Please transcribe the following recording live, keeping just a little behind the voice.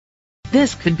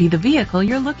This could be the vehicle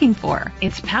you're looking for.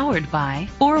 It's powered by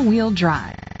four-wheel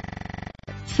drive,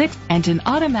 and an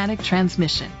automatic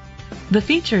transmission. The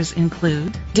features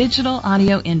include digital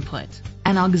audio input,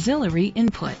 an auxiliary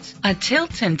input, a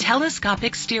tilt and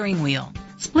telescopic steering wheel,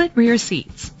 split rear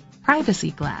seats,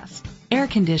 privacy glass, air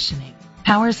conditioning,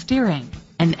 power steering,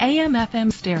 and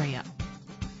AM/FM stereo.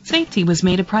 Safety was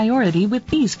made a priority with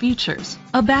these features: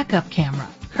 a backup camera,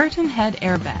 curtain head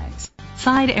airbags,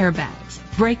 side airbags,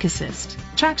 brake assist,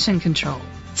 traction control,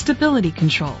 stability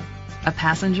control, a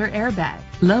passenger airbag,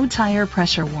 low tire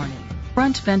pressure warning,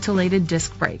 front ventilated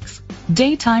disc brakes,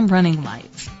 daytime running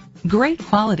lights. Great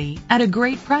quality at a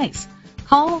great price.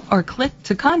 Call or click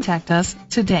to contact us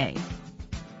today.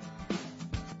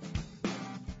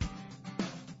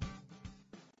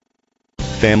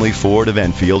 Family Ford of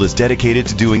Enfield is dedicated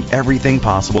to doing everything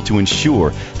possible to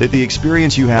ensure that the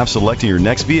experience you have selecting your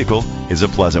next vehicle is a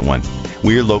pleasant one.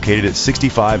 We are located at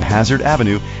 65 Hazard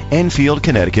Avenue, Enfield,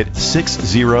 Connecticut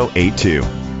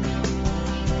 6082.